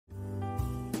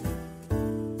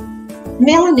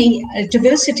Melanie,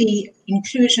 diversity,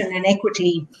 inclusion, and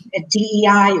equity,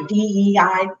 DEI or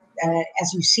DEI,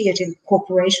 as you see it in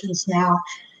corporations now,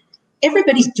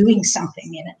 everybody's doing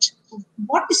something in it.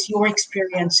 What is your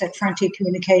experience at Frontier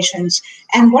Communications,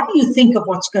 and what do you think of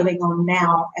what's going on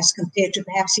now as compared to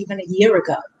perhaps even a year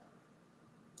ago?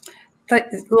 But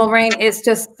Lorraine, it's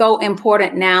just so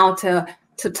important now to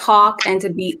talk and to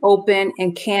be open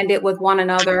and candid with one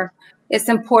another. It's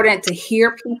important to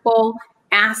hear people,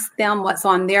 ask them what's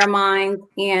on their mind,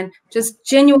 and just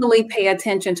genuinely pay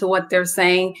attention to what they're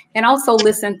saying, and also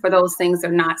listen for those things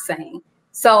they're not saying.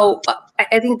 So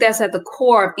I think that's at the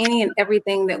core of any and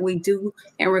everything that we do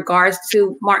in regards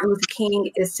to Martin Luther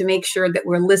King, is to make sure that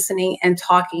we're listening and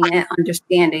talking and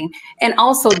understanding, and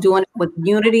also doing it with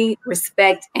unity,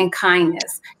 respect, and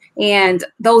kindness. And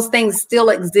those things still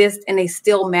exist and they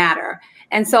still matter.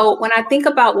 And so when I think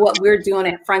about what we're doing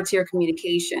at Frontier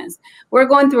Communications, we're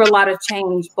going through a lot of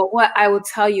change. But what I will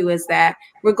tell you is that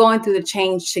we're going through the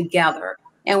change together.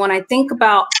 And when I think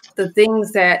about the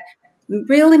things that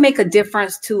really make a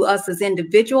difference to us as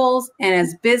individuals and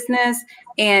as business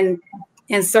and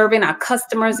serving our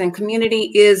customers and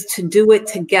community, is to do it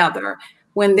together.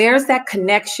 When there's that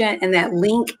connection and that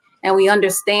link, and we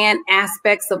understand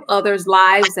aspects of others'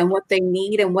 lives and what they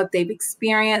need and what they've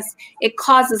experienced, it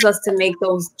causes us to make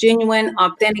those genuine,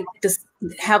 authentic,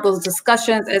 have those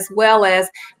discussions, as well as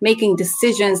making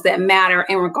decisions that matter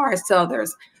in regards to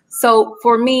others. So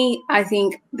for me, I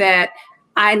think that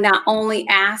I not only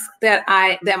ask that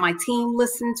my team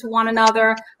listen to one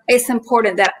another, it's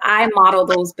important that I model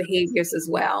those behaviors as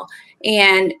well.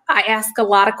 And I ask a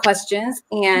lot of questions,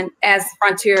 and as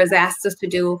Frontier has asked us to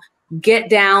do, get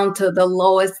down to the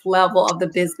lowest level of the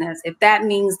business. If that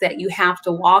means that you have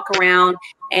to walk around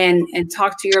and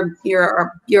talk to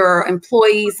your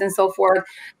employees and so forth,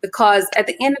 because at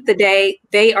the end of the day,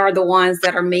 they are the ones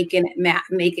that are making it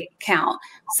make it count.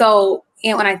 So,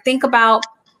 and when I think about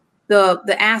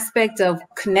the aspect of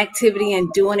connectivity and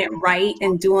doing it right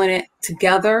and doing it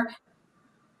together,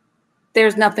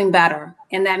 there's nothing better.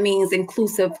 And that means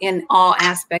inclusive in all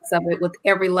aspects of it, with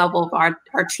every level of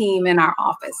our team in our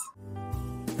office.